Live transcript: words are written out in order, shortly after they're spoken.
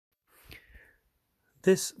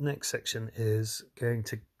This next section is going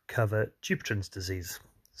to cover Dupuytren's disease.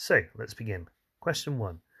 So let's begin. Question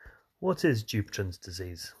 1. What is Dupuytren's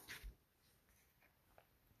disease?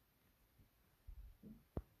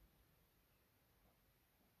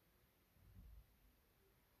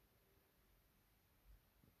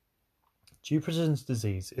 Dupuytren's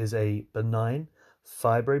disease is a benign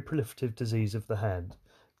fibroproliferative disease of the hand,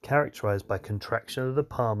 characterized by contraction of the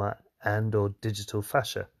palmar and/or digital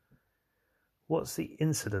fascia. What's the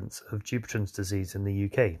incidence of Dupuytren's disease in the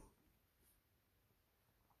UK?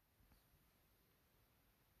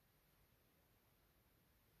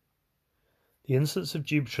 The incidence of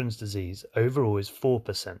Dupuytren's disease overall is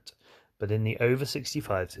 4%, but in the over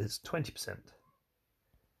 65s it's 20%.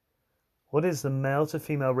 What is the male to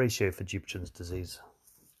female ratio for Dupuytren's disease?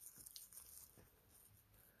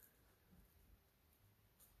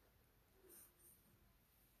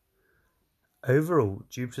 Overall,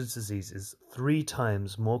 Dupuytren's disease is 3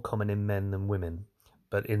 times more common in men than women,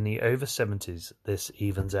 but in the over 70s this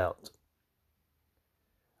evens out.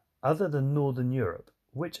 Other than Northern Europe,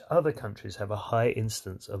 which other countries have a high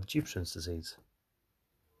incidence of Dupuytren's disease?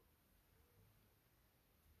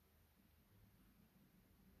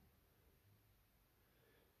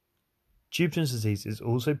 Dupuytren's disease is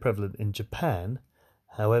also prevalent in Japan,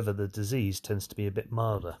 however the disease tends to be a bit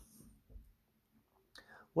milder.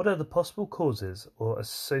 What are the possible causes or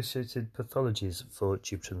associated pathologies for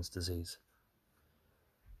Dupuytren's disease?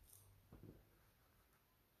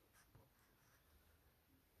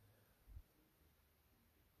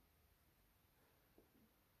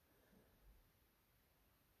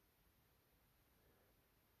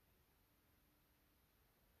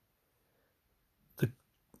 The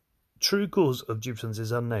true cause of Dupuytren's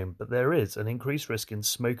is unknown, but there is an increased risk in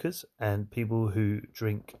smokers and people who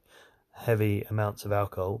drink heavy amounts of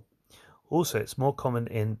alcohol. Also, it's more common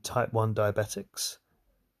in type 1 diabetics,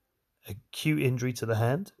 acute injury to the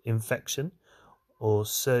hand, infection, or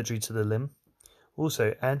surgery to the limb.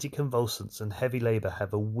 Also, anticonvulsants and heavy labour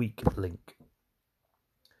have a weak link.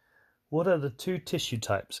 What are the 2 tissue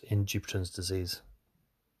types in Dupuytren's disease?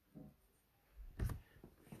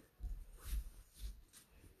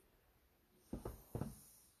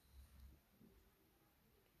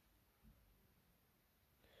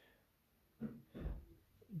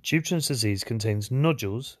 Dupuytren's disease contains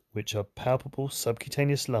nodules, which are palpable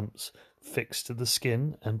subcutaneous lumps fixed to the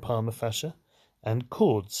skin and palmar fascia, and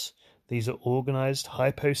cords. These are organized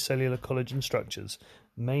hypocellular collagen structures,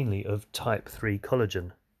 mainly of type 3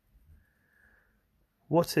 collagen.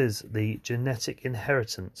 What is the genetic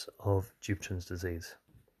inheritance of Dupuytren's disease?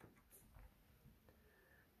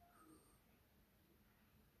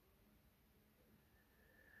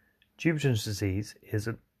 Dupuytren's disease is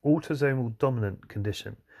an autosomal dominant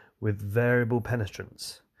condition with variable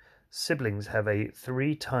penetrance. Siblings have a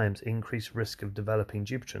 3 times increased risk of developing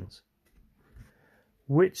Dupuytren's.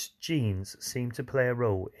 Which genes seem to play a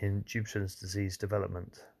role in Dupuytren's disease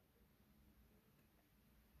development?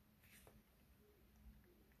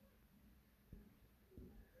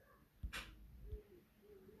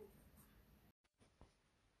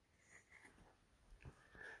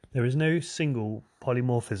 There is no single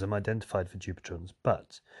polymorphism identified for Dupuytren's,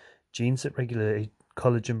 but genes that regulate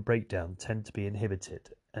collagen breakdown tend to be inhibited,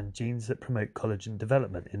 and genes that promote collagen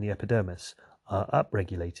development in the epidermis are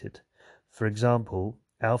upregulated. For example,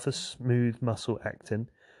 alpha smooth muscle actin,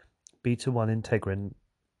 beta 1 integrin,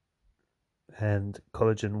 and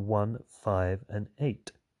collagen 1, 5, and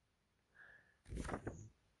 8.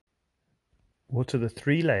 What are the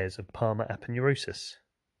 3 layers of palmar aponeurosis?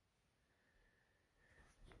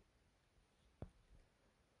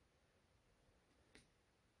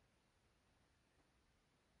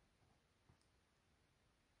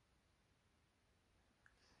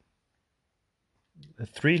 The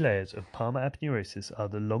 3 layers of palmar aponeurosis are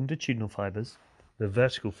the longitudinal fibers, the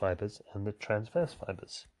vertical fibers, and the transverse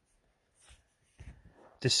fibers.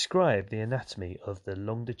 Describe the anatomy of the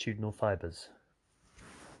longitudinal fibers.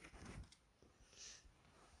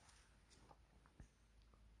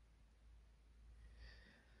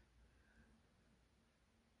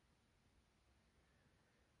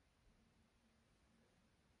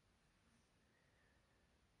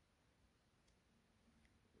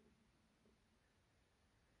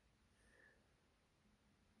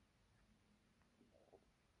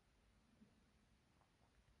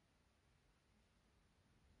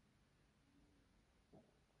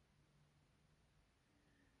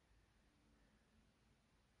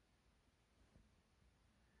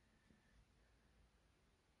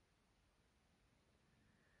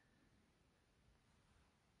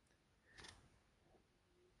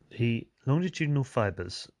 The longitudinal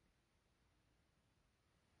fibers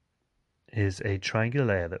is a triangular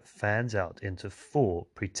layer that fans out into 4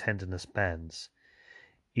 pretendinous bands.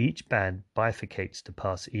 Each band bifurcates to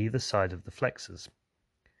pass either side of the flexors.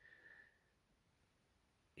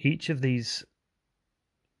 Each of these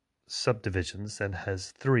subdivisions then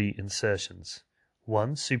has 3 insertions.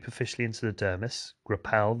 One superficially into the dermis,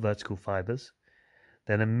 Grappal vertical fibers,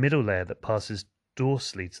 then a middle layer that passes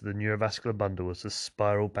dorsally to the neurovascular bundle as a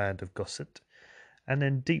spiral band of Gosset, and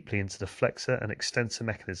then deeply into the flexor and extensor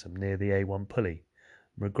mechanism near the A1 pulley,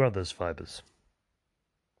 McGrother's fibers.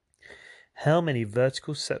 How many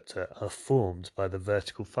vertical septa are formed by the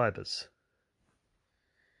vertical fibers?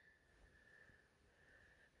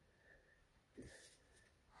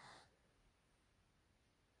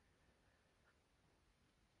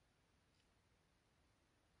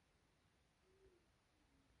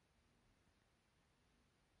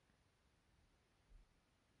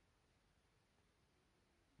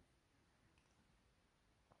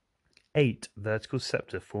 Eight vertical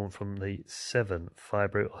septa form from the 7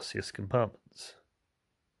 fibro-osseous compartments.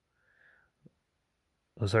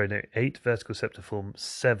 8 vertical septa form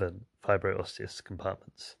 7 fibro-osseous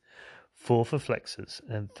compartments, 4 for flexors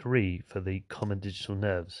and 3 for the common digital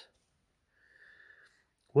nerves.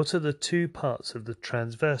 What are the 2 parts of the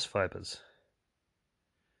transverse fibers?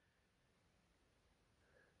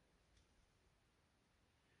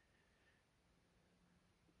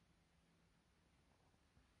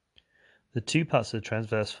 The 2 parts of the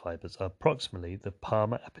transverse fibers are proximally the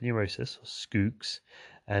palmar aponeurosis, or Skoog's,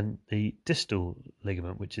 and the distal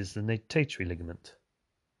ligament, which is the natatory ligament.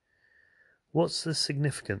 What's the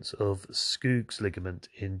significance of Skoog's ligament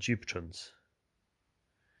in Dupuytren's?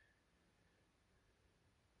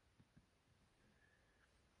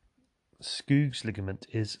 Skoog's ligament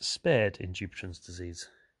is spared in Dupuytren's disease.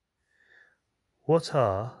 What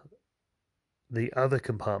are the other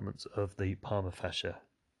compartments of the palmar fascia?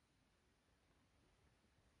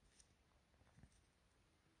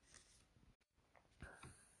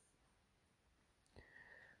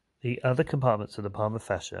 The other compartments of the palmar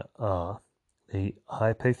fascia are the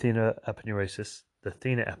hypothenar aponeurosis, the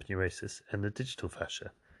thenar aponeurosis, and the digital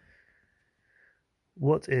fascia.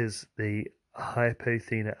 What is the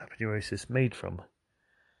hypothenar aponeurosis made from?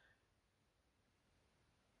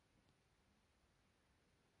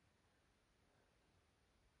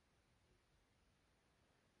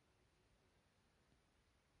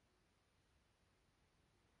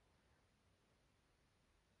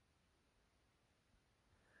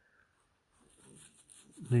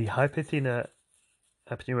 The hypothenar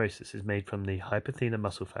aponeurosis is made from the hypothenar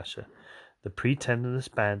muscle fascia, the pretendinous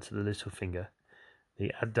band to the little finger,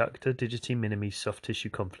 the adductor digiti minimi soft tissue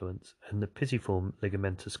confluence, and the pisiform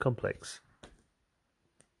ligamentous complex.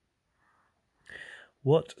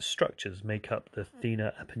 What structures make up the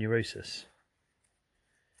thenar aponeurosis?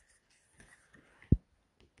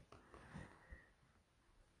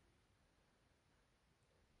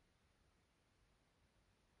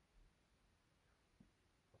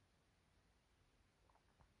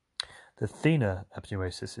 The thenar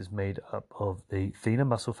aponeurosis is made up of the thenar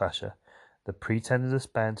muscle fascia, the pretendinous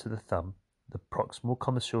band to the thumb, the proximal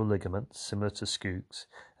commissure ligament, similar to Skoog's,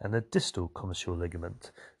 and the distal commissure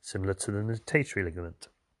ligament, similar to the natatory ligament.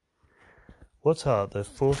 What are the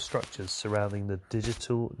 4 structures surrounding the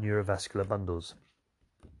digital neurovascular bundles?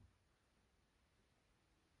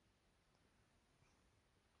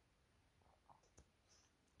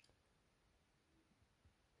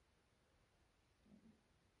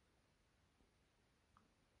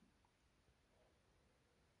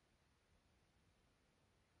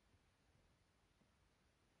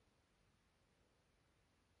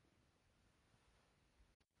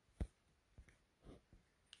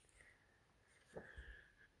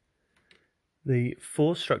 The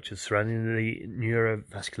 4 structures surrounding the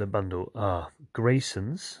neurovascular bundle are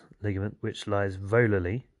Grayson's ligament, which lies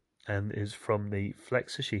volarly and is from the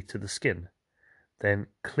flexor sheath to the skin. Then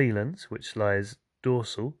Cleland's, which lies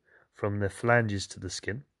dorsal from the phalanges to the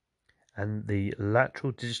skin. And the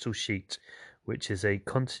lateral digital sheet, which is a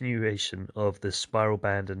continuation of the spiral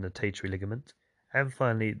band and natatory ligament. And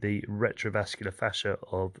finally, the retrovascular fascia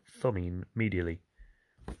of Thomine medially.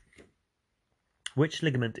 Which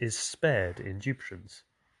ligament is spared in Dupuytren's?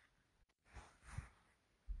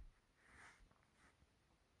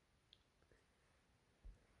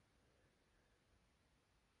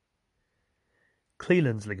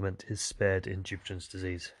 Cleland's ligament is spared in Dupuytren's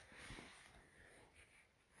disease.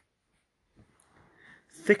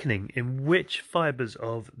 Thickening in which fibers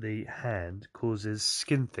of the hand causes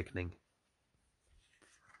skin thickening?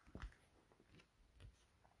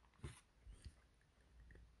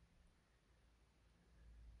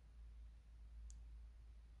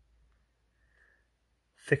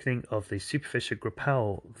 thickening of the superficial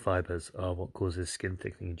Grappal fibers are what causes skin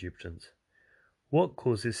thickening in Dupuytren's. What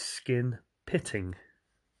causes skin pitting?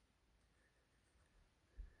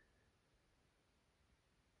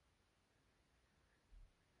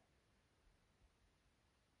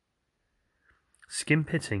 Skin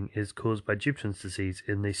pitting is caused by Dupuytren's disease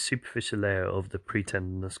in the superficial layer of the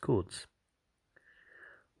pretendinous cords.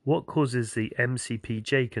 What causes the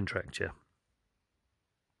MCPJ contracture?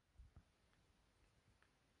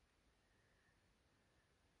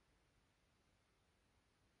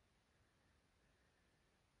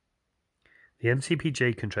 The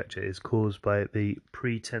MCPJ contracture is caused by the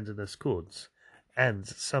pretendinous cords, and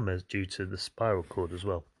some is due to the spiral cord as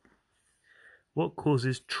well. What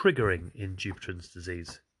causes triggering in Dupuytren's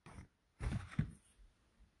disease?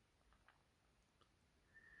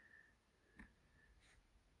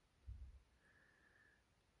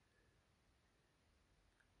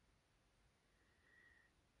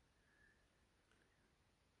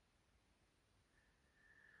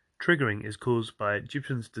 Triggering is caused by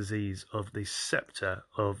Dupuytren's disease of the septa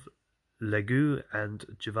of Legoux and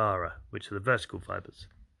Javara, which are the vertical fibers.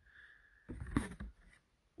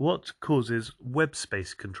 What causes web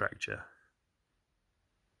space contracture?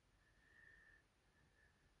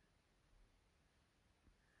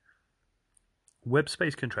 Web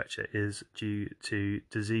space contracture is due to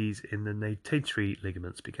disease in the natatory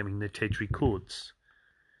ligaments becoming natatory cords.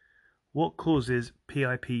 What causes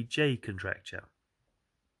PIPJ contracture?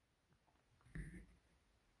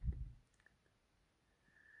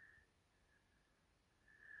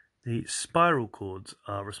 The spiral cords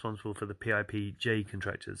are responsible for the PIPJ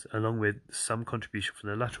contractures, along with some contribution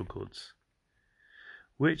from the lateral cords.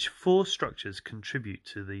 Which four structures contribute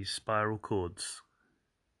to the spiral cords?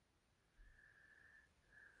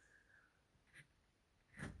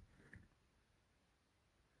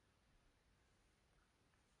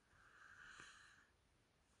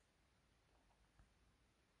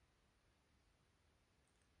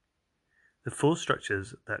 The four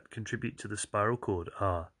structures that contribute to the spiral cord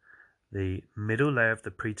are the middle layer of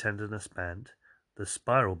the pretendinous band, the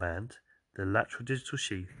spiral band, the lateral digital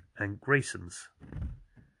sheath, and Grayson's.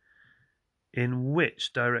 In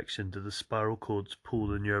which direction do the spiral cords pull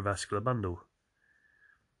the neurovascular bundle?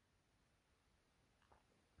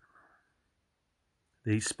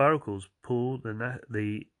 The spiral cords pull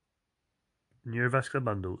the neurovascular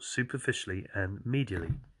bundle superficially and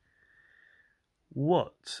medially.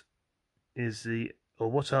 What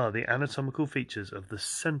are the anatomical features of the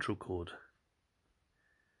central cord?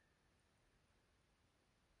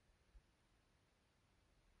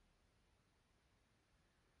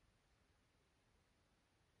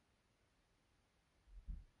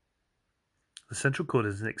 The central cord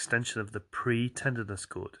is an extension of the pretendinous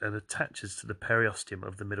cord and attaches to the periosteum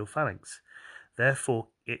of the middle phalanx. Therefore,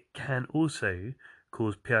 it can also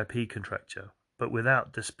cause PIP contracture, but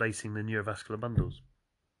without displacing the neurovascular bundles.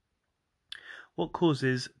 What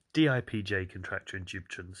causes DIPJ contracture in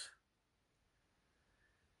Dupuytren's?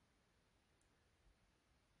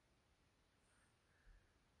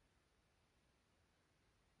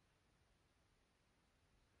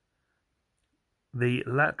 The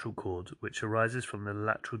lateral cord, which arises from the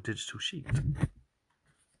lateral digital sheath.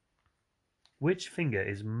 Which finger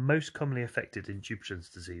is most commonly affected in Dupuytren's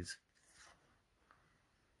disease?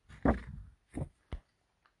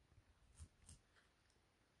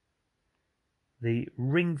 The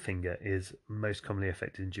ring finger is most commonly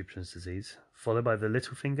affected in Dupuytren's disease, followed by the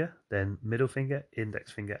little finger, then middle finger,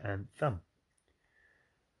 index finger, and thumb.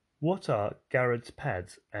 What are Garrett's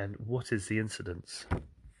pads and what is the incidence?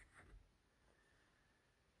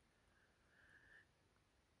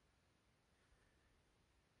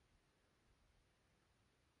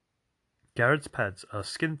 Garrett's pads are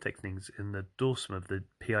skin thickenings in the dorsum of the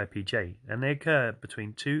PIPJ, and they occur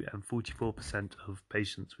between 2 and 44% of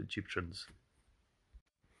patients with Dupuytren's.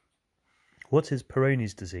 What is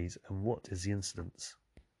Peyronie's disease and what is the incidence?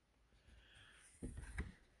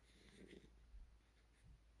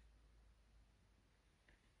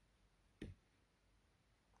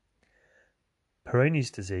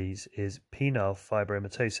 Peyronie's disease is penile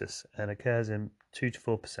fibromatosis and occurs in 2 to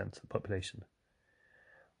 4% of the population.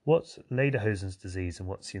 What's Lederhosen's disease and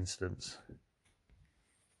what's the incidence?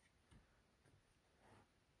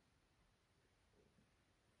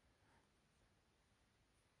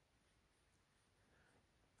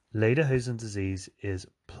 Lederhosen disease is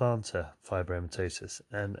plantar fibromatosis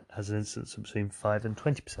and has an incidence of between 5 and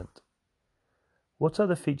 20%. What are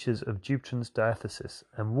the features of Dupuytren's diathesis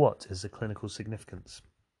and what is the clinical significance?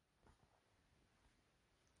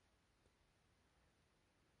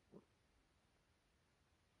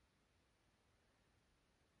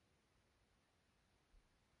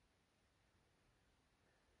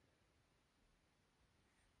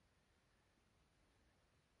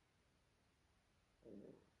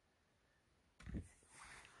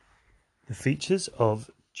 The features of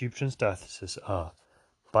Dupuytren's diathesis are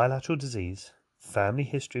bilateral disease, family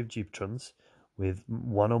history of Dupuytren's with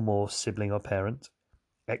one or more sibling or parent,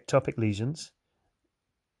 ectopic lesions,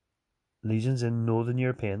 lesions in Northern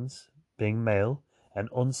Europeans, being male, and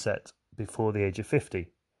onset before the age of 50.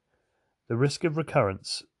 The risk of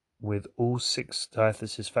recurrence with all 6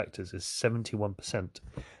 diathesis factors is 71%,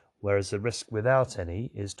 whereas the risk without any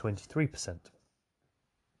is 23%.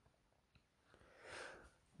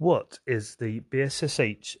 What is the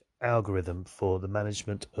BSSH algorithm for the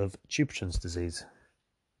management of Dupuytren's disease?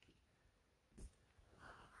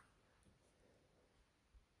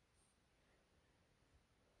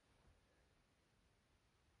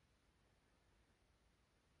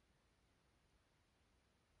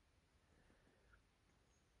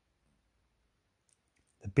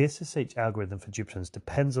 The BSSH algorithm for Dupuytren's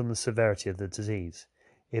depends on the severity of the disease.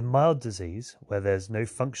 In mild disease, where there's no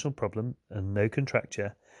functional problem and no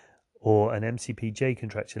contracture, or an MCPJ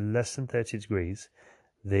contracture less than 30 degrees,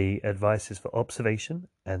 the advice is for observation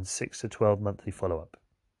and 6 to 12 monthly follow-up.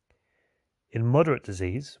 In moderate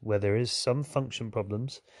disease, where there is some function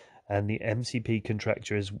problems and the MCP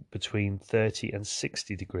contracture is between 30 and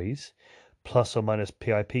 60 degrees, plus or minus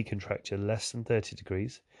PIP contracture less than 30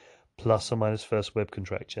 degrees, plus or minus first web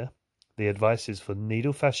contracture, the advice is for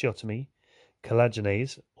needle fasciotomy,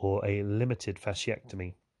 collagenase, or a limited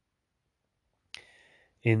fasciectomy.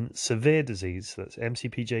 In severe disease, that's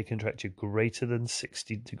MCPJ contracture greater than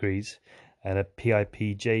 60 degrees and a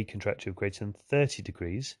PIPJ contracture greater than 30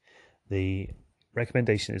 degrees, the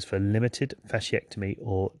recommendation is for limited fasciectomy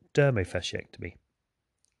or dermofasciectomy.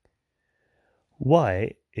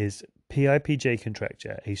 Why is PIPJ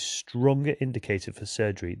contracture a stronger indicator for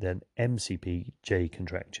surgery than MCPJ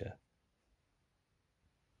contracture?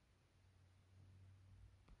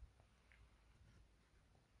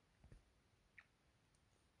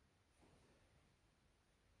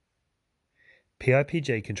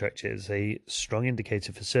 PIPJ contracture is a strong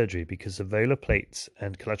indicator for surgery because the volar plates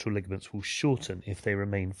and collateral ligaments will shorten if they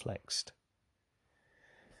remain flexed.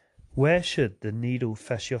 Where should the needle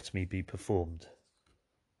fasciotomy be performed?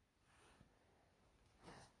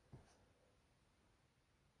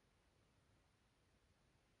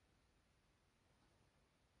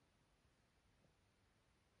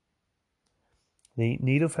 The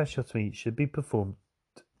needle fasciotomy should be performed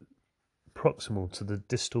proximal to the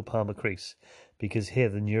distal palmar crease because here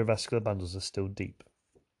the neurovascular bundles are still deep.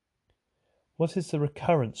 What is the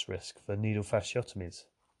recurrence risk for needle fasciotomies?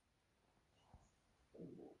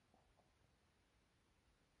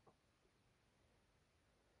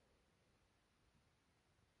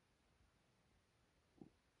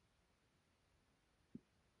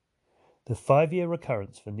 The 5-year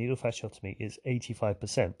recurrence for needle fasciotomy is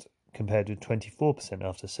 85%, compared with 24%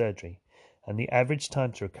 after surgery, and the average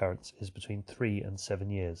time to recurrence is between 3 and 7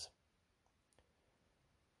 years.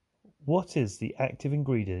 What is the active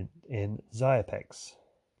ingredient in Xiapex?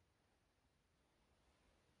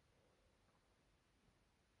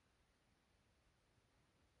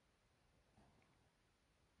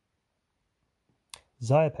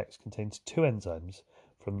 Xiapex contains 2 enzymes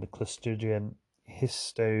from the Clostridium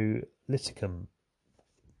histolyticum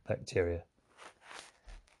bacteria.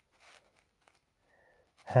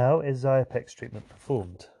 How is Xiapex treatment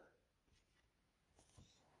performed?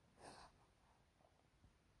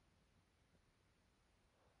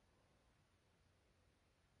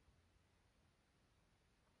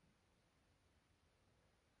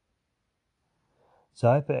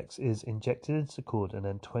 Xiapex is injected into the cord and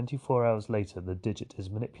then 24 hours later the digit is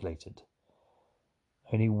manipulated.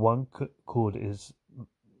 Only one cord is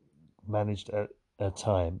managed at a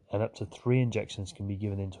time and up to 3 injections can be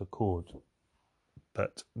given into a cord,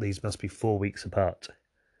 but these must be 4 weeks apart.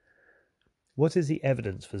 What is the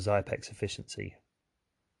evidence for Xiapex efficiency?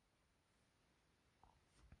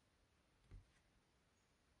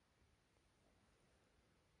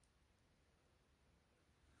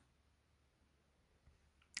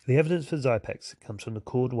 The evidence for Xiapex comes from the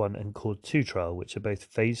CORD 1 and CORD 2 trial, which are both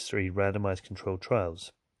phase 3 randomized controlled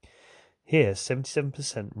trials. Here,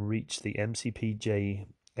 77% reached the MCPJ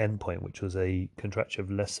endpoint, which was a contracture of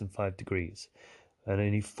less than 5 degrees, and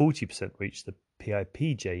only 40% reached the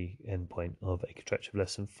PIPJ endpoint of a contracture of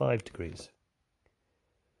less than 5 degrees.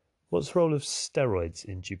 What's the role of steroids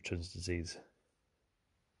in Dupuytren's disease?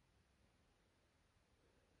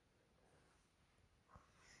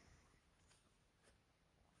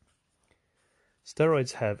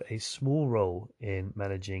 Steroids have a small role in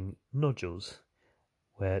managing nodules,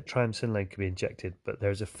 where triamcinolone can be injected, but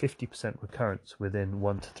there is a 50% recurrence within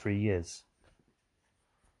 1 to 3 years.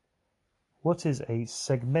 What is a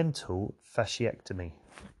segmental fasciectomy?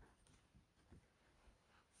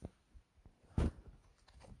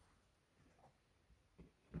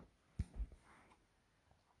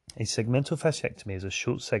 A segmental fasciectomy is a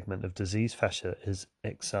short segment of diseased fascia is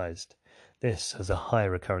excised. This has a high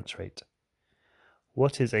recurrence rate.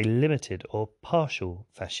 What is a limited or partial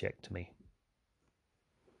fasciectomy?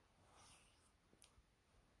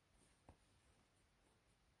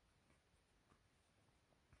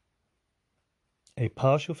 A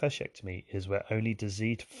partial fasciectomy is where only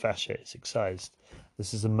diseased fascia is excised.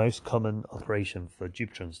 This is the most common operation for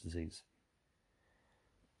Dupuytren's disease.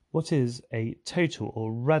 What is a total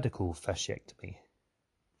or radical fasciectomy?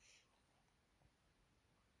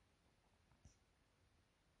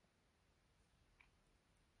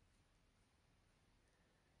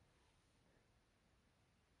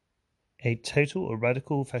 A total or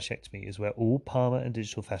radical fasciectomy is where all palmar and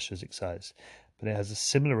digital fascia is excised, but it has a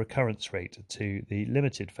similar recurrence rate to the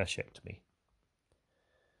limited fasciectomy.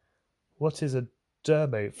 What is a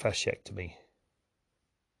dermofasciectomy?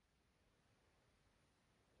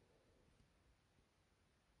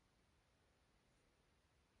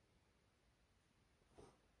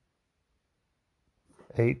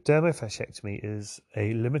 A dermofasciectomy is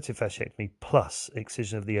a limited fasciectomy plus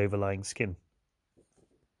excision of the overlying skin.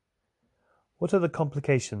 What are the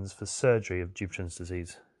complications for surgery of Dupuytren's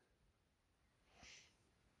disease?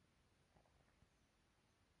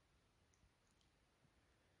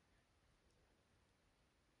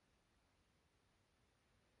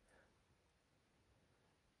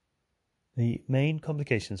 The main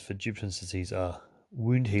complications for Dupuytren's disease are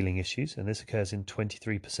wound healing issues, and this occurs in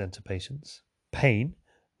 23% of patients, pain,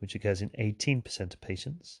 which occurs in 18% of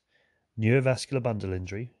patients, neurovascular bundle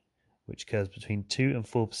injury, which occurs between 2 and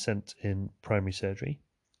 4% in primary surgery,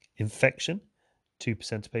 infection,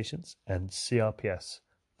 2% of patients, and CRPS,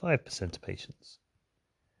 5% of patients.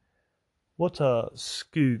 What are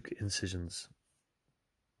Skoog incisions?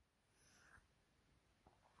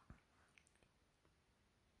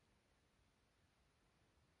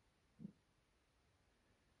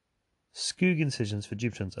 Skoog incisions for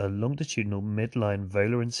Dupuytren's are longitudinal midline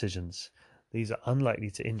volar incisions. These are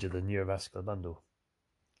unlikely to injure the neurovascular bundle.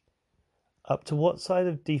 Up to what side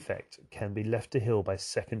of defect can be left to heal by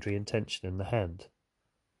secondary intention in the hand?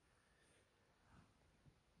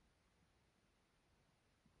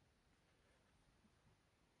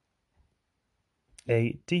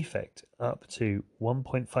 A defect up to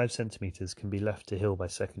 1.5 centimeters can be left to heal by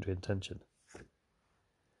secondary intention.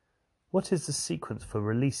 What is the sequence for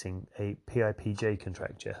releasing a PIPJ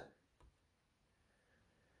contracture?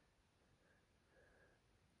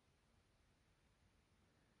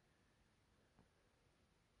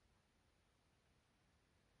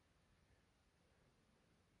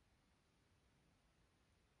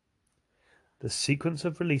 The sequence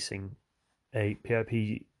of releasing a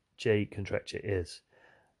PIPJ contracture is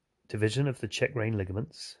division of the check rein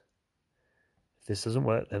ligaments. If this doesn't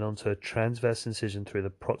work, then onto a transverse incision through the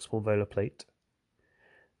proximal volar plate,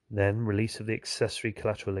 then release of the accessory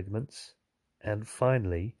collateral ligaments, and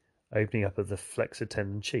finally opening up of the flexor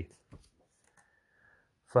tendon sheath.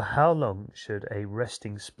 For how long should a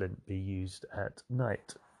resting splint be used at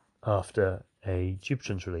night after a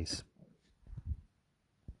Dupuytren's release?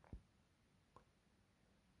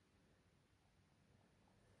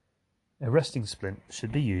 A resting splint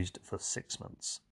should be used for 6 months.